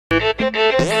When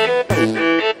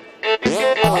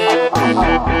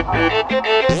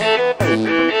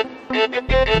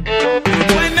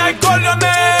I call your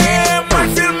name, I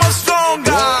feel more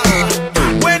stronger.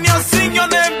 When you sing your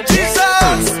name,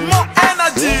 Jesus, more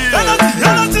energy. Energy,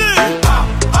 energy.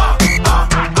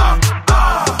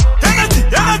 Energy,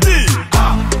 energy.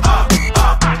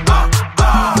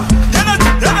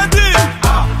 Energy, energy.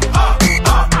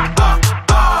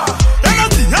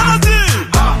 Energy, energy.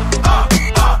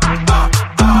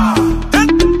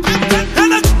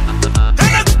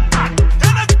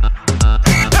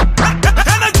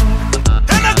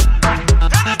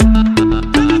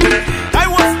 I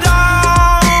was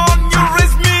down, you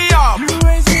raised me up.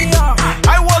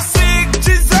 I was sick,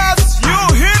 Jesus, you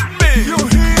healed me.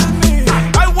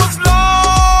 I was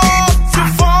lost, you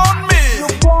found me.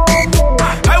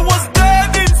 I was dead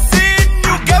in sin,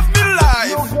 you gave me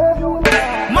life.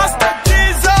 Master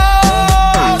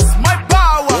Jesus, my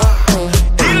power,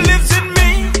 He lives in me,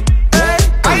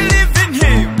 I live in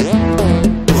Him.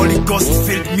 Holy Ghost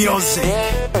filled music,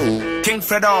 King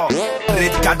Fredo,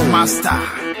 Redcard Master.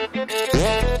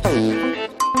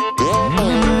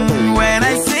 When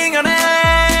I sing your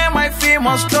name, I feel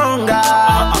more stronger.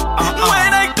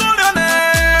 When I call your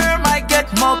name, I get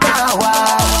more power.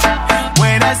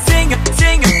 When I sing it,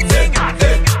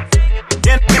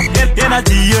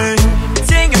 energy, yeah.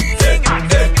 Sing it,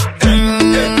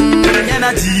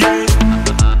 energy, yeah.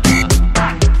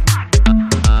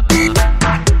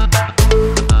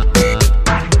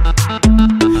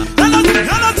 Energy,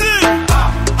 energy.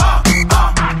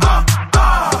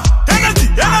 Energy,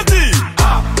 energy.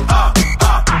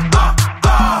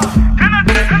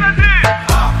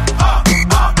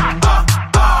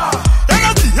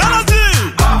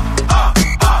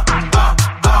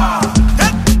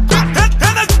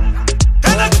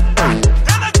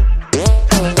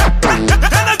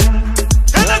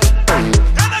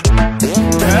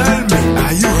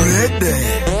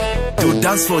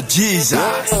 Dance for Jesus.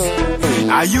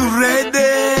 Are you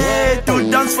ready to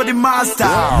dance for the Master?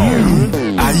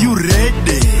 Are you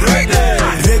ready? Ready.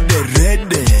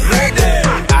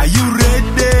 Are you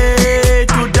ready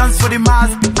to dance for the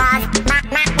Master?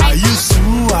 Are you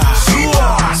sure?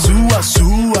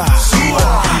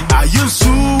 Are you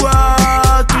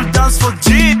sure to dance for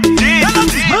Jesus?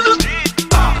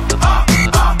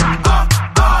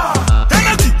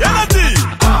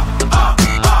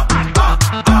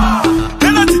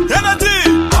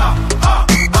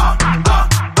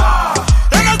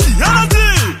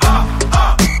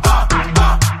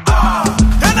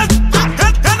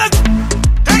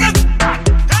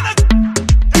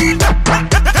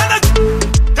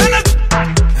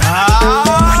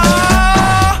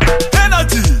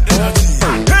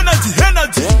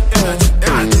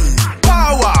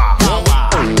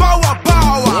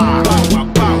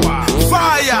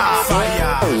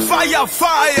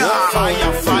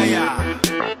 Fire,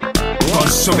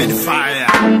 consuming fire.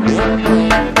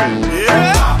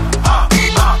 Yeah.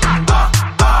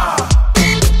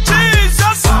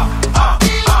 Jesus,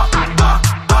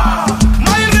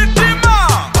 my Redeemer,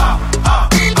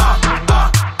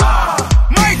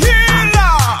 my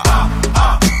healer,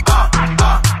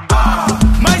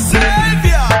 my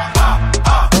Savior.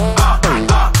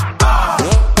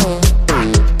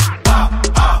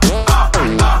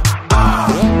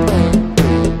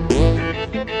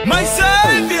 My Savior.